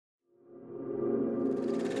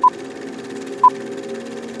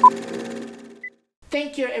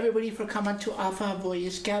Thank you everybody for coming to Alpha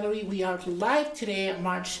Voyage Gallery. We are live today on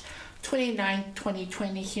March 29,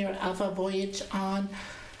 2020 here at Alpha Voyage on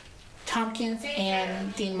Tompkins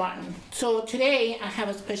and Dean Martin. So today I have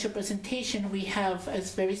a special presentation. We have a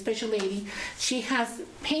very special lady. She has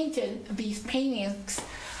painted these paintings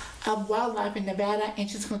of wildlife in Nevada, and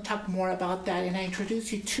she's going to talk more about that. And I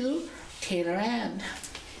introduce you to Taylor Ann.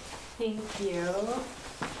 Thank you.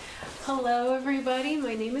 Hello everybody,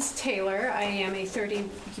 my name is Taylor. I am a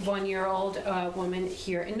 31-year-old woman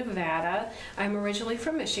here in Nevada. I'm originally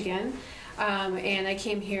from Michigan, and I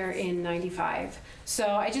came here in '95. So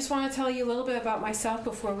I just want to tell you a little bit about myself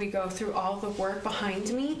before we go through all the work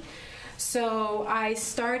behind me. So I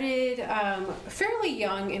started fairly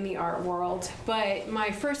young in the art world, but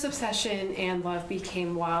my first obsession and love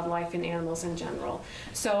became wildlife and animals in general.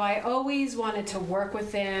 So I always wanted to work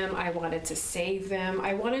with them, I wanted to save them,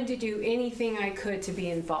 I wanted to do anything I could to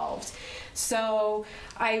be involved. So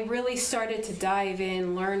I really started to dive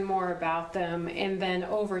in, learn more about them, and then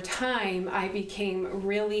over time I became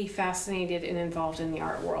really fascinated and involved in the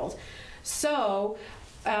art world. So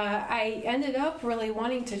I ended up really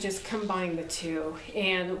wanting to just combine the two,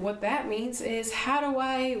 and what that means is how do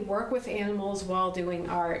I work with animals while doing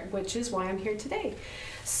art, which is why I'm here today.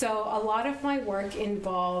 So a lot of my work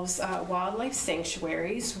involves wildlife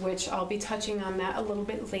sanctuaries, which I'll be touching on that a little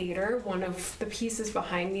bit later. One of the pieces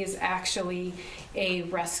behind me is actually a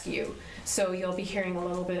rescue, so you'll be hearing a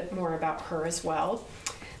little bit more about her as well.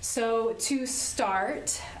 So to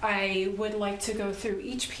start, I would like to go through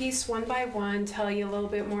each piece one by one, tell you a little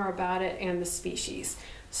bit more about it and the species.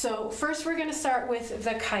 So first we're going to start with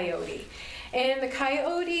the coyote. And the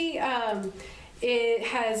coyote, it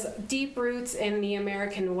has deep roots in the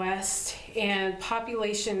American West, and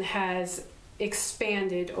population has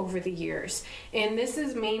expanded over the years. And this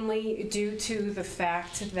is mainly due to the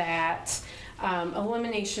fact that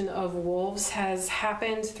elimination of wolves has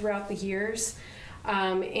happened throughout the years.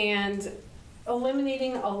 And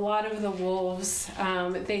eliminating a lot of the wolves,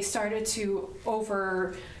 they started to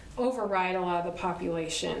override a lot of the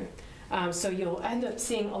population. So you'll end up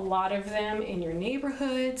seeing a lot of them in your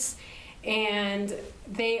neighborhoods, and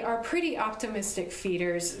they are pretty optimistic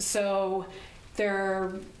feeders. So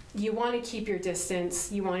you want to keep your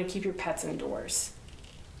distance, you want to keep your pets indoors.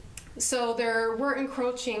 So we're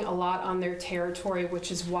encroaching a lot on their territory, which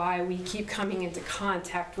is why we keep coming into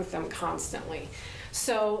contact with them constantly.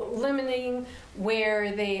 So limiting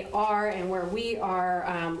where they are and where we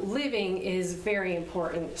are living is very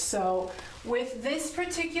important. So with this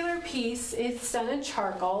particular piece, it's done in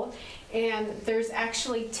charcoal, and there's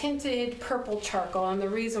actually tinted purple charcoal, and the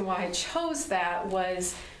reason why I chose that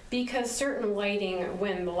was because certain lighting,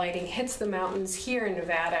 when the lighting hits the mountains here in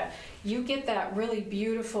Nevada, you get that really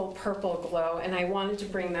beautiful purple glow, and I wanted to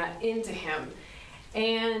bring that into him.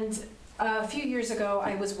 And a few years ago,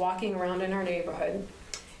 I was walking around in our neighborhood,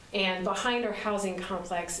 and behind our housing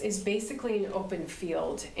complex is basically an open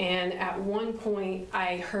field. And at one point,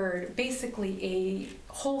 I heard basically a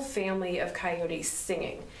whole family of coyotes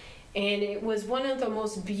singing. And it was one of the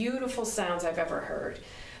most beautiful sounds I've ever heard.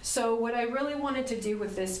 So what I really wanted to do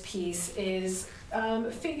with this piece is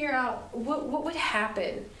figure out what would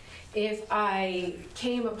happen if I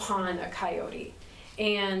came upon a coyote,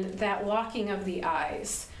 and that locking of the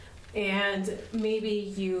eyes, and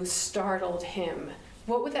maybe you startled him.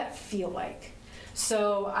 What would that feel like?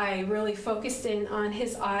 So I really focused in on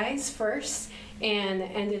his eyes first and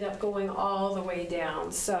ended up going all the way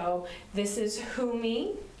down. So this is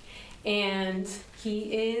Humi, and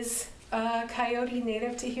he is a coyote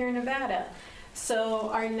native to here in Nevada. So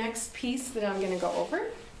our next piece that I'm going to go over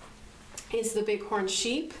is the bighorn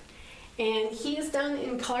sheep, and he is done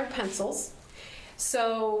in colored pencils.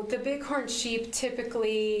 So the bighorn sheep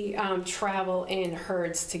typically travel in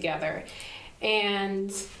herds together,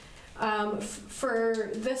 and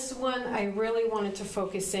for this one I really wanted to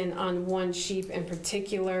focus in on one sheep in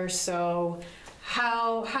particular. So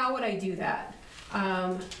how would I do that?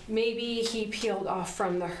 Maybe he peeled off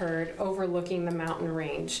from the herd overlooking the mountain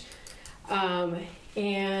range,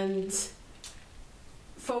 and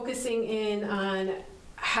focusing in on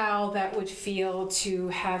how that would feel to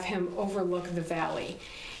have him overlook the valley.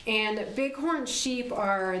 And bighorn sheep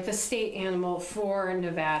are the state animal for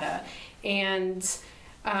Nevada, and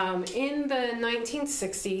in the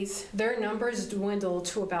 1960s their numbers dwindled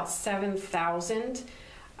to about 7,000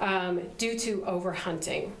 due to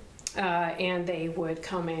overhunting. And they would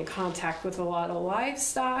come in contact with a lot of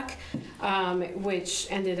livestock, which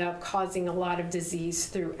ended up causing a lot of disease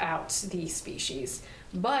throughout the species.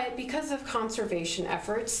 But because of conservation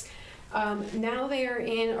efforts, now they are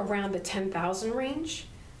in around the 10,000 range.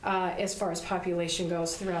 as far as population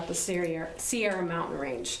goes throughout the Sierra Mountain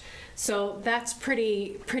Range. So that's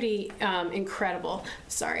pretty incredible.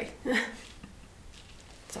 Sorry,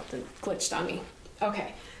 something glitched on me.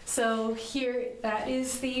 Okay, so here, that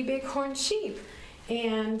is the bighorn sheep.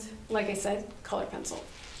 And like I said, color pencil.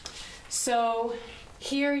 So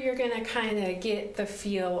here you're gonna kind of get the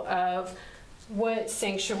feel of what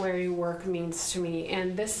sanctuary work means to me.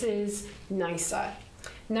 And this is Nysa.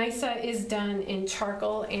 Nysa is done in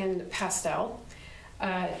charcoal and pastel.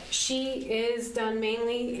 She is done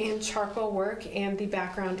mainly in charcoal work, and the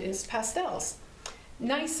background is pastels.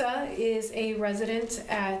 Nysa is a resident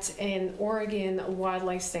at an Oregon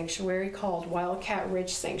wildlife sanctuary called Wildcat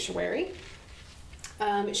Ridge Sanctuary.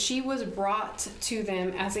 She was brought to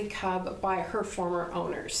them as a cub by her former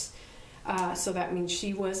owners. So that means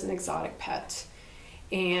she was an exotic pet.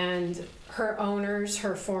 And her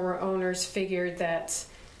former owners figured that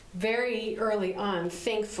very early on,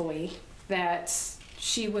 thankfully, that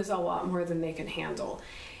she was a lot more than they could handle.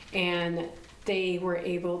 And they were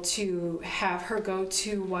able to have her go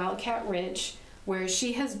to Wildcat Ridge, where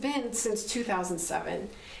she has been since 2007.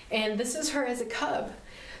 And this is her as a cub.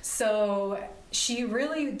 So she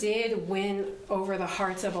really did win over the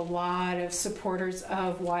hearts of a lot of supporters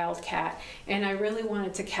of Wildcat, and I really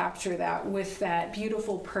wanted to capture that with that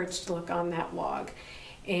beautiful perched look on that log.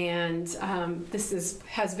 And this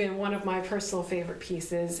has been one of my personal favorite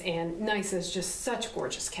pieces, and Nysa is just such a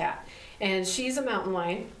gorgeous cat. And she's a mountain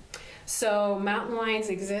lion. So mountain lions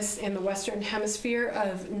exist in the Western Hemisphere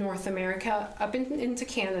of North America up into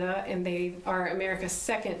Canada, and they are America's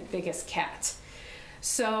second biggest cat.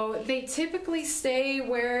 So they typically stay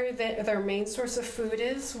where their main source of food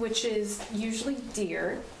is, which is usually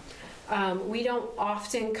deer. We don't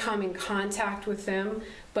often come in contact with them,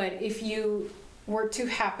 but if you were to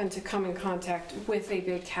happen to come in contact with a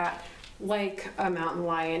big cat like a mountain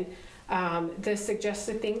lion, the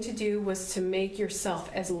suggested thing to do was to make yourself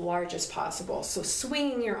as large as possible. So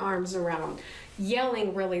swinging your arms around,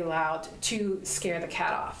 yelling really loud to scare the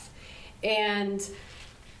cat off. And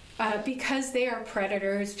because they are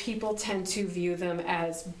predators, people tend to view them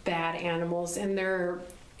as bad animals, and they're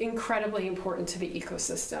incredibly important to the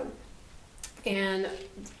ecosystem. And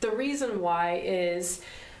the reason why is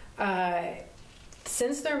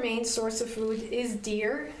since their main source of food is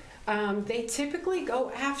deer, they typically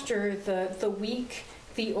go after the weak,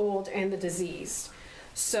 the old, and the diseased.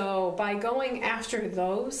 So by going after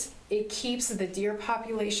those, it keeps the deer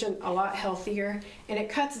population a lot healthier, and it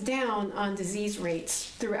cuts down on disease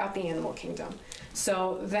rates throughout the animal kingdom.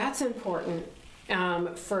 So that's important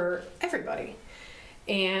for everybody.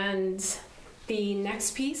 And the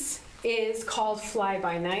next piece is called Fly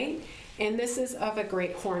by Night, and this is of a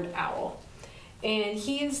great horned owl. And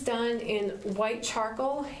he is done in white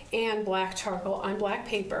charcoal and black charcoal on black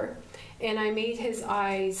paper. And I made his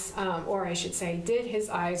eyes, or I should say, did his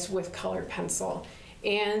eyes with colored pencil.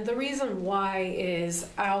 And the reason why is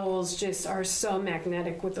owls just are so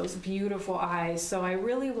magnetic with those beautiful eyes. So I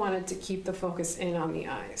really wanted to keep the focus in on the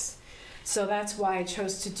eyes. So that's why I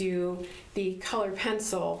chose to do the colored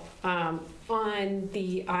pencil on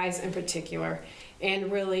the eyes in particular,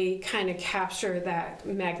 and really kind of capture that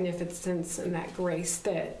magnificence and that grace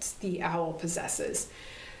that the owl possesses.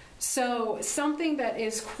 So something that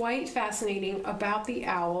is quite fascinating about the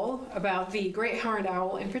owl, about the great horned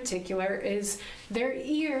owl in particular, is their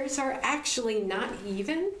ears are actually not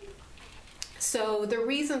even. So the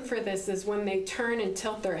reason for this is when they turn and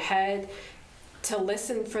tilt their head to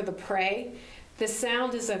listen for the prey, the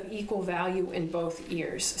sound is of equal value in both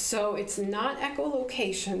ears. So it's not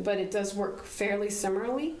echolocation, but it does work fairly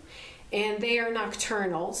similarly. And they are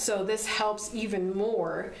nocturnal, so this helps even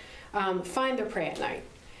more find their prey at night.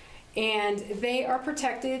 And they are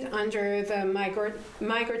protected under the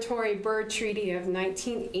Migratory Bird Treaty of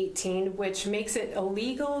 1918, which makes it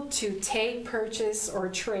illegal to take, purchase, or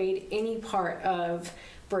trade any part of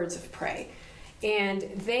birds of prey. And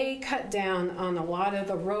they cut down on a lot of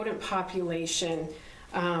the rodent population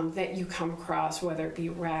that you come across, whether it be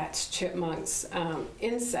rats, chipmunks,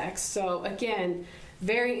 insects. So again,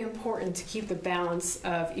 very important to keep the balance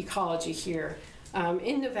of ecology here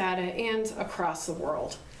in Nevada and across the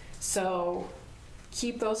world. So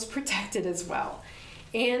keep those protected as well.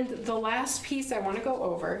 And the last piece I want to go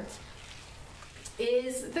over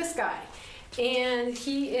is this guy. And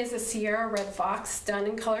he is a Sierra red fox done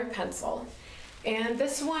in colored pencil. And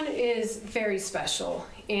this one is very special.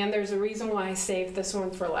 And there's a reason why I saved this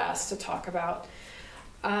one for last to talk about.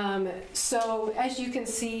 So as you can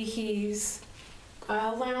see, he's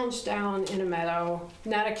lounge down in a meadow,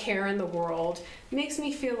 not a care in the world. Makes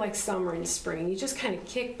me feel like summer and spring. You just kind of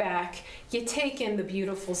kick back, you take in the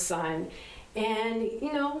beautiful sun, and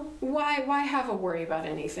you know, why have a worry about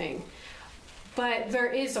anything? But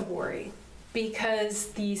there is a worry, because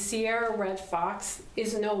the Sierra red fox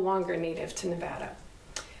is no longer native to Nevada.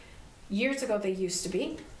 Years ago they used to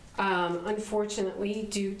be. Unfortunately,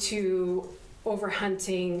 due to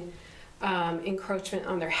overhunting, encroachment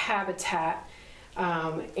on their habitat,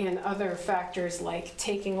 and other factors like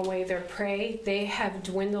taking away their prey, they have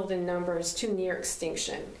dwindled in numbers to near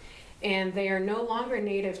extinction. And they are no longer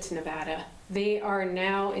native to Nevada. They are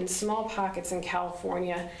now in small pockets in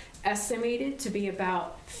California, estimated to be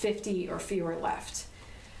about 50 or fewer left.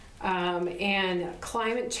 And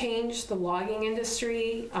climate change, the logging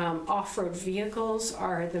industry, off-road vehicles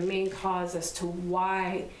are the main cause as to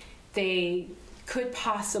why they could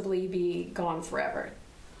possibly be gone forever.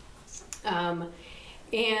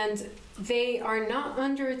 And they are not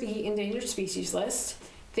under the endangered species list.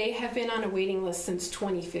 They have been on a waiting list since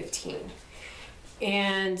 2015.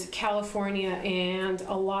 And California and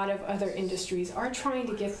a lot of other industries are trying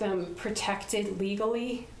to get them protected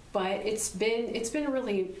legally, but it's been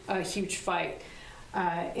really a huge fight.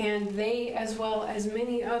 And they, as well as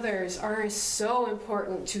many others, are so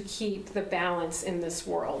important to keep the balance in this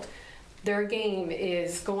world. Their game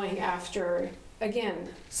is going after, again,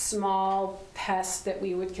 small pests that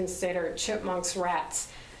we would consider chipmunks,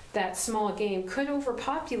 rats. That small game could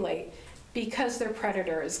overpopulate because their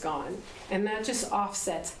predator is gone, and that just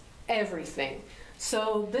offsets everything.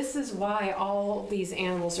 So this is why all these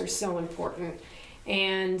animals are so important,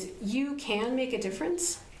 and you can make a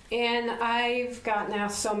difference. And I've gotten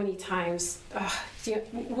asked so many times,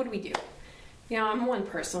 what do we do? You know, I'm one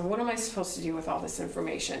person. What am I supposed to do with all this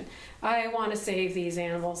information? I want to save these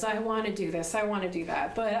animals. I want to do this. I want to do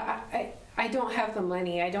that. But I don't have the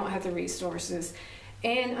money. I don't have the resources.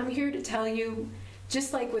 And I'm here to tell you,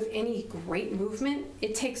 just like with any great movement,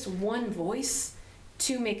 it takes one voice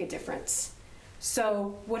to make a difference.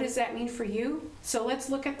 So what does that mean for you? So let's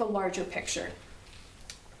look at the larger picture,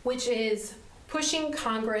 which is pushing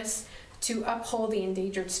Congress to uphold the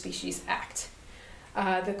Endangered Species Act.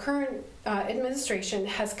 The current administration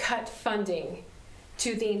has cut funding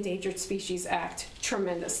to the Endangered Species Act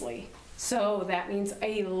tremendously. So that means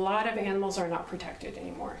a lot of animals are not protected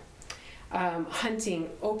anymore. Hunting,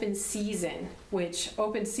 open season,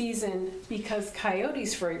 because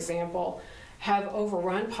coyotes, for example, have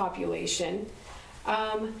overrun population.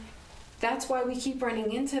 That's why we keep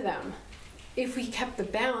running into them. If we kept the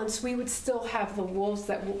balance, we would still have the wolves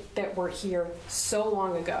that were here so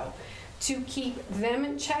long ago. To keep them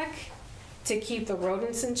in check, to keep the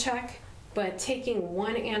rodents in check, but taking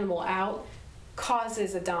one animal out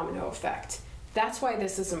causes a domino effect. That's why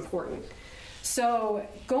this is important. So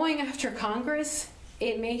going after Congress,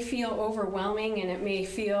 it may feel overwhelming, and it may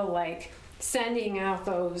feel like sending out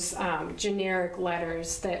those generic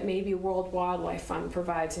letters that maybe World Wildlife Fund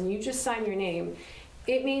provides, and you just sign your name.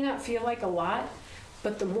 It may not feel like a lot,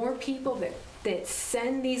 but the more people that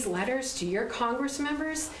send these letters to your Congress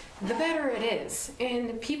members, the better it is.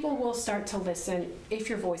 And people will start to listen if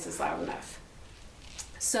your voice is loud enough.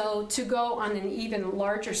 So to go on an even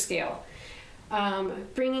larger scale,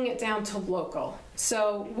 bringing it down to local.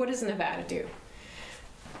 So what does Nevada do?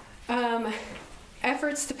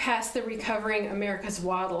 Efforts to pass the Recovering America's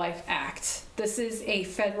Wildlife Act. This is a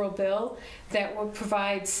federal bill that will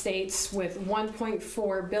provide states with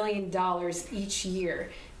 $1.4 billion each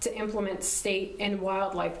year to implement state and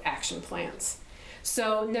wildlife action plans.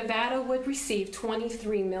 So Nevada would receive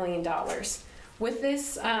 $23 million. With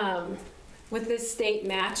this state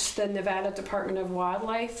match, the Nevada Department of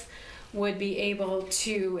Wildlife would be able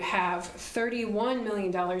to have $31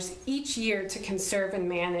 million each year to conserve and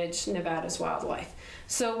manage Nevada's wildlife.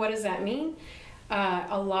 So what does that mean?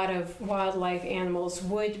 A lot of wildlife animals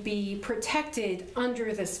would be protected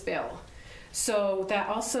under this bill. So that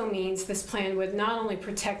also means this plan would not only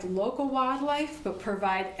protect local wildlife, but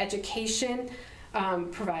provide education,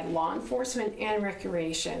 provide law enforcement, and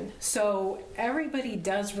recreation. So everybody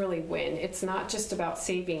does really win. It's not just about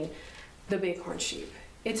saving the bighorn sheep.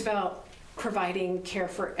 It's about providing care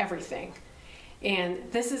for everything. And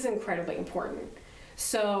this is incredibly important.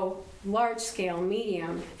 So large scale,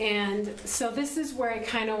 medium, and so this is where I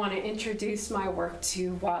kind of want to introduce my work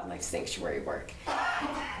to wildlife sanctuary work.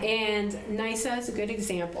 And NISA is a good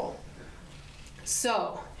example.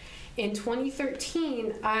 So in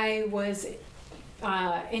 2013, I was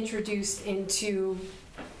introduced into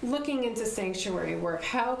looking into sanctuary work.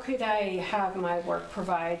 How could I have my work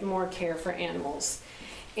provide more care for animals?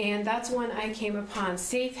 And that's when I came upon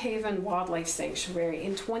Safe Haven Wildlife Sanctuary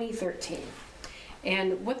in 2013.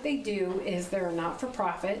 And what they do is they're a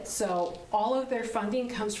not-for-profit, so all of their funding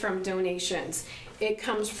comes from donations. It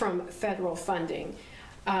comes from federal funding,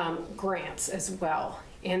 grants as well.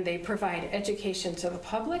 And they provide education to the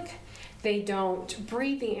public. They don't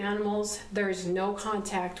breed the animals. There's no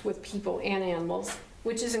contact with people and animals,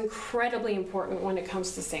 which is incredibly important when it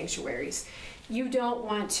comes to sanctuaries. You don't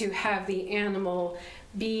want to have the animal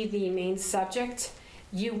be the main subject.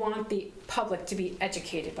 You want the public to be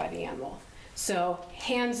educated by the animal. So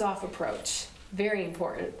hands-off approach, very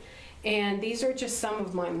important. And these are just some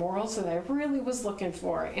of my morals that I really was looking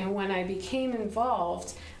for. And when I became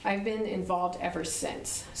involved, I've been involved ever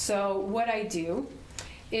since. So what I do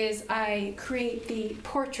is I create the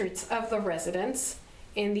portraits of the residents,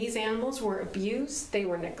 and these animals were abused, they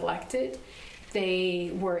were neglected,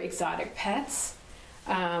 they were exotic pets,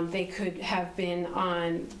 they could have been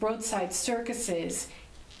on roadside circuses.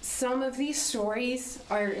 Some of these stories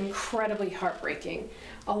are incredibly heartbreaking.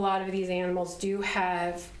 A lot of these animals do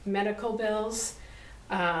have medical bills,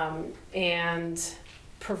 and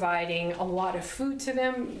providing a lot of food to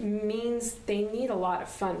them means they need a lot of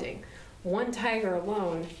funding. One tiger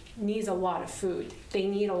alone needs a lot of food. They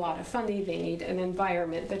need a lot of funding. They need an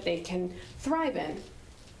environment that they can thrive in.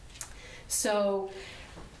 So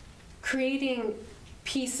creating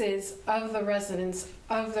pieces of the residents,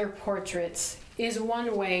 of their portraits, is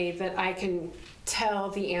one way that I can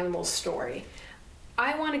tell the animal's story.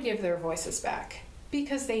 I want to give their voices back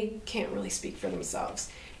because they can't really speak for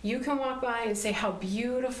themselves. You can walk by and say how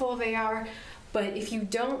beautiful they are, but if you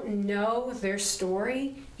don't know their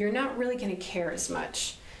story, you're not really going to care as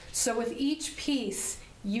much. So with each piece,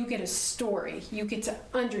 you get a story. You get to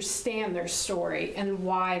understand their story and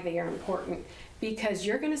why they are important, because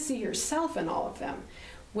you're going to see yourself in all of them,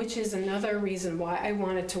 which is another reason why I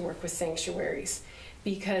wanted to work with sanctuaries,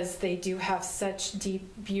 because they do have such deep,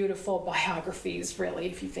 beautiful biographies, really,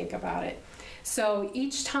 if you think about it. So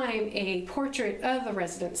each time a portrait of the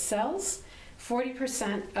resident sells,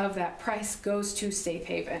 40% of that price goes to Safe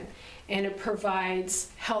Haven, and it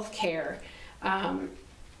provides health care,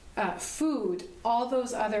 food, all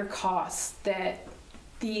those other costs that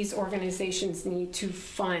these organizations need to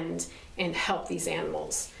fund and help these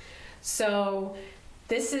animals. So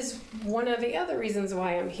this is one of the other reasons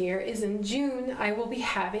why I'm here, is in June I will be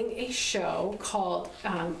having a show called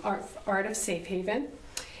Art of Safe Haven,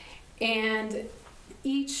 and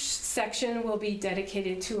each section will be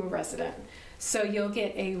dedicated to a resident. So you'll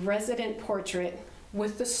get a resident portrait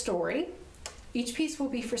with the story. Each piece will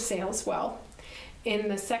be for sale as well. In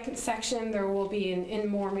the second section, there will be an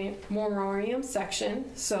in memoriam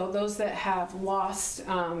section. So those that have lost,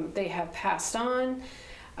 they have passed on.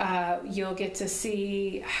 You'll get to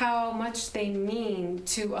see how much they mean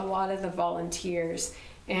to a lot of the volunteers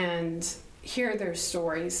and hear their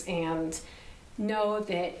stories and know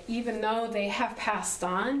that even though they have passed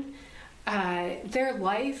on, their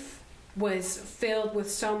life was filled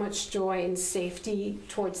with so much joy and safety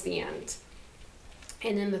towards the end.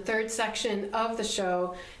 And in the third section of the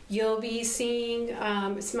show, you'll be seeing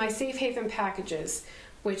my Safe Haven packages,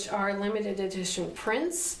 which are limited edition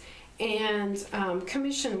prints and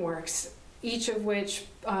commission works, each of which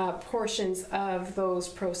portions of those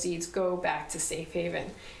proceeds go back to Safe Haven.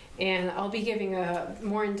 And I'll be giving a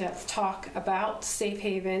more in-depth talk about Safe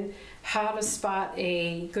Haven, how to spot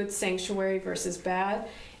a good sanctuary versus bad,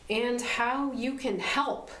 and how you can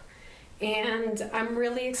help. And I'm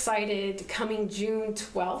really excited coming June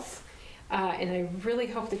 12th, and I really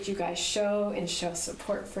hope that you guys show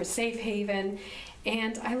support for Safe Haven.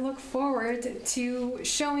 And I look forward to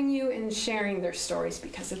showing you and sharing their stories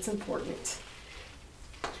because it's important.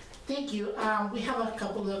 Thank you. We have a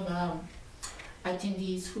couple of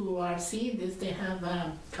attendees who are seeing this. They have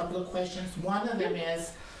a couple of questions. One of them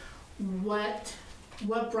is, what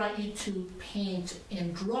brought you to paint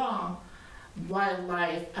and draw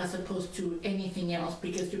wildlife as opposed to anything else?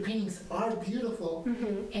 Because your paintings are beautiful,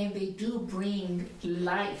 and they do bring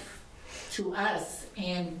life to us.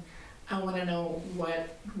 And I want to know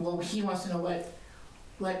he wants to know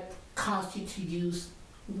what caused you to use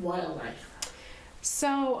wildlife.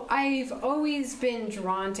 So I've always been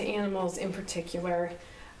drawn to animals in particular.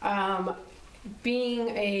 Being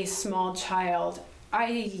a small child,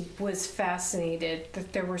 I was fascinated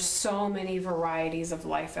that there were so many varieties of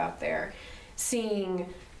life out there.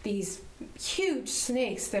 Seeing these huge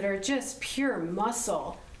snakes that are just pure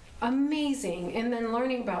muscle, amazing, and then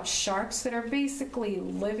learning about sharks that are basically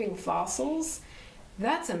living fossils,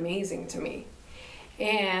 that's amazing to me.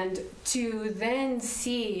 And to then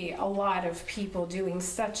see a lot of people doing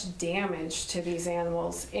such damage to these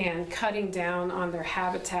animals and cutting down on their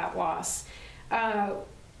habitat loss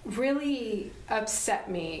really upset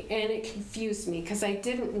me, and it confused me because I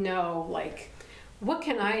didn't know, like, what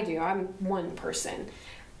can I do? I'm one person.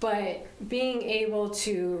 But being able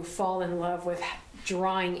to fall in love with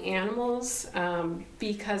drawing animals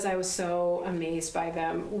because I was so amazed by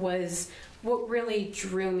them was what really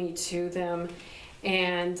drew me to them.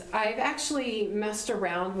 And I've actually messed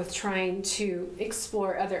around with trying to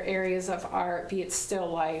explore other areas of art, be it still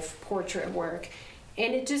life, portrait work,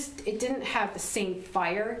 and it didn't have the same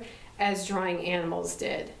fire as drawing animals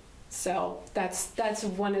did. So that's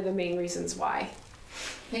one of the main reasons why.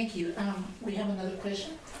 Thank you. We have another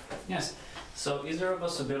question. Yes. So is there a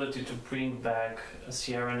possibility to bring back a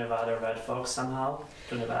Sierra Nevada red fox somehow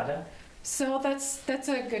to Nevada? So that's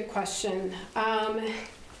a good question.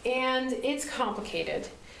 And it's complicated.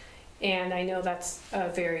 And I know that's a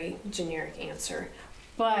very generic answer.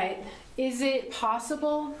 But is it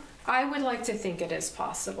possible? I would like to think it is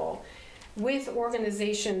possible. With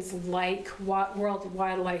organizations like World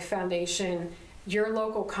Wildlife Foundation, your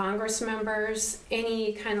local Congress members,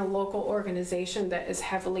 any kind of local organization that is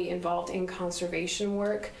heavily involved in conservation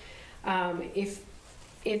work, if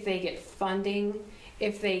they get funding,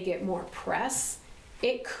 if they get more press,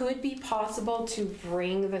 it could be possible to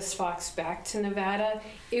bring this fox back to Nevada.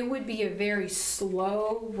 It would be a very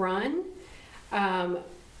slow run,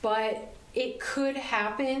 but it could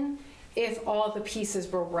happen if all the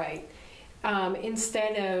pieces were right.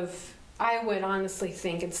 I would honestly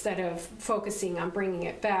think instead of focusing on bringing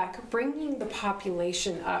it back, bringing the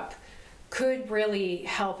population up could really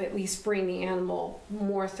help at least bring the animal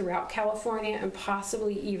more throughout California and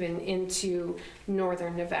possibly even into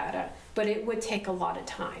northern Nevada. But it would take a lot of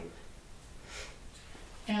time.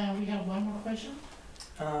 And we have one more question.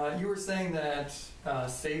 You were saying that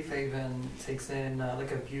Safe Haven takes in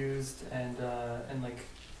like abused and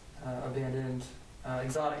abandoned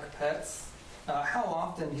exotic pets. How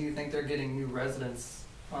often do you think they're getting new residents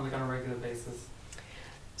on a regular basis?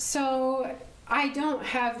 So I don't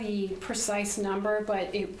have the precise number,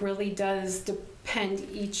 but it really does depend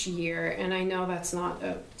each year, and I know that's not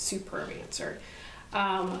a superb answer.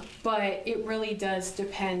 But it really does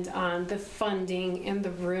depend on the funding and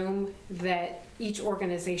the room that each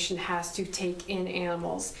organization has to take in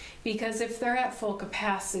animals. Because if they're at full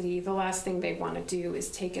capacity, the last thing they want to do is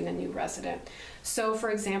take in a new resident. So for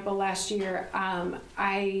example, last year,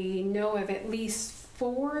 I know of at least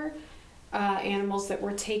 4 animals that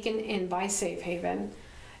were taken in by Safe Haven.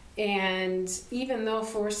 And even though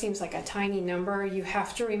 4 seems like a tiny number, you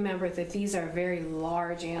have to remember that these are very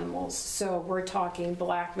large animals. So we're talking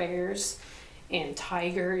black bears and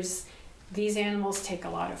tigers. These animals take a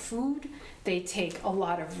lot of food. They take a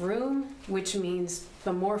lot of room, which means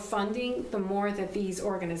the more funding, the more that these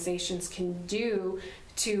organizations can do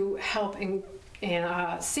to help and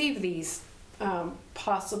save these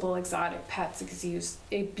possible exotic pets,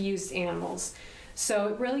 abused animals. So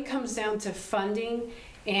it really comes down to funding.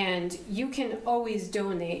 And you can always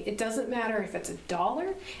donate. It doesn't matter if it's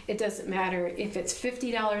 $1, it doesn't matter if it's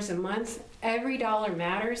 $50 a month, every dollar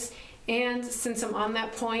matters. And since I'm on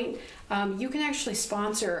that point, you can actually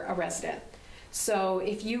sponsor a resident. So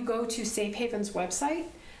if you go to Safe Haven's website,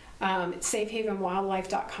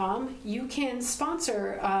 safehavenwildlife.com, you can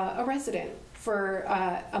sponsor a resident for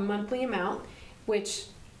a monthly amount, which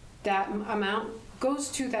that amount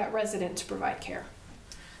goes to that resident to provide care.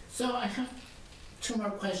 So I have 2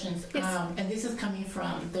 more questions, yes. And this is coming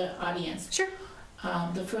from the audience. Sure.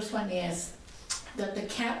 The first one is that the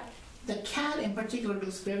cat in particular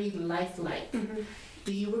looks very lifelike. Mm-hmm.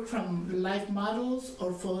 Do you work from life models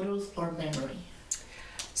or photos or memory?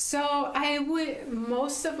 So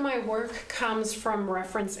most of my work comes from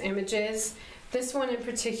reference images. This one in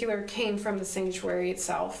particular came from the sanctuary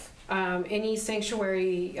itself. Any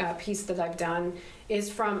sanctuary piece that I've done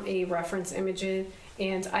is from a reference image,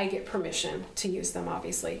 and I get permission to use them,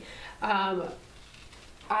 obviously.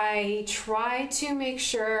 I try to make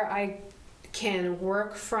sure I can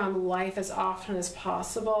work from life as often as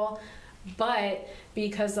possible, but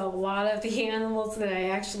because a lot of the animals that I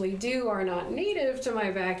actually do are not native to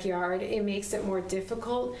my backyard, it makes it more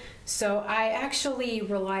difficult. So I actually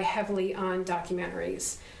rely heavily on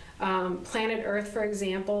documentaries. Planet Earth, for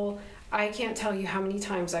example, I can't tell you how many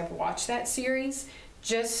times I've watched that series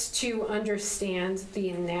just to understand the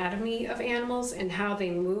anatomy of animals and how they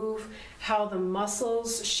move, how the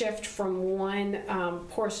muscles shift from one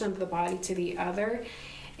portion of the body to the other.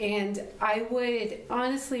 And I would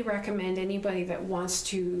honestly recommend anybody that wants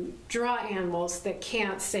to draw animals that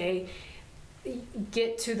can't say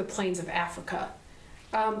get to the plains of Africa.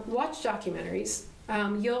 Watch documentaries.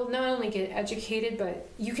 You'll not only get educated, but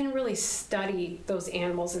you can really study those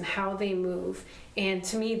animals and how they move. And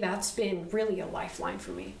to me, that's been really a lifeline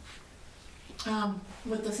for me.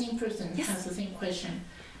 With the same person Yes. has the same question.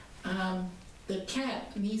 The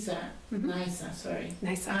cat, Nisa, sorry.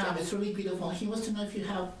 Nice. It's really beautiful. He wants to know if you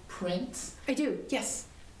have prints. I do, yes.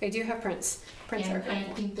 I do have prints. Prints are And I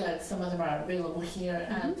available. think that some of them are available here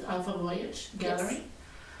at Alpha Voyage Gallery.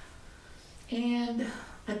 And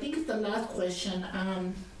I think it's the last question,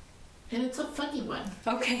 and it's a funny one.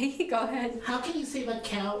 Okay, go ahead. How can you save a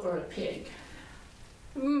cow or a pig?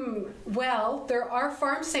 Well, there are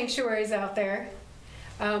farm sanctuaries out there.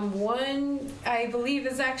 One, I believe,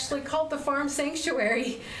 is actually called the Farm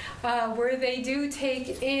Sanctuary, where they do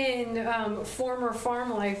take in former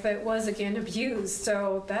farm life that was, again, abused.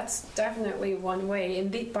 So that's definitely one way.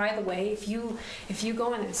 And by the way, if you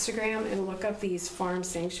go on Instagram and look up these farm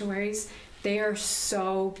sanctuaries, they are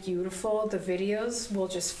so beautiful. The videos will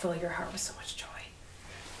just fill your heart with so much joy.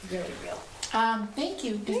 Really real. Thank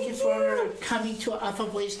you. Thank you for coming to Alpha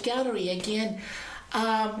Voyage Gallery. Again,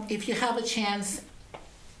 if you have a chance,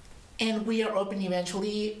 and we are open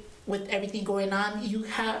eventually with everything going on, you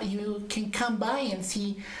can come by and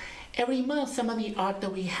see every month some of the art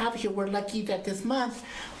that we have here. We're lucky that this month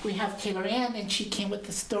we have Taylor Ann, and she came with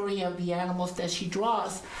the story of the animals that she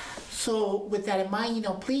draws. So with that in mind,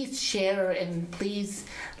 please share and please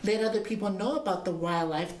let other people know about the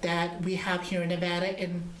wildlife that we have here in Nevada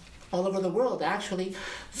and all over the world, actually.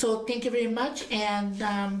 So thank you very much, and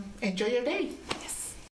enjoy your day. Yes.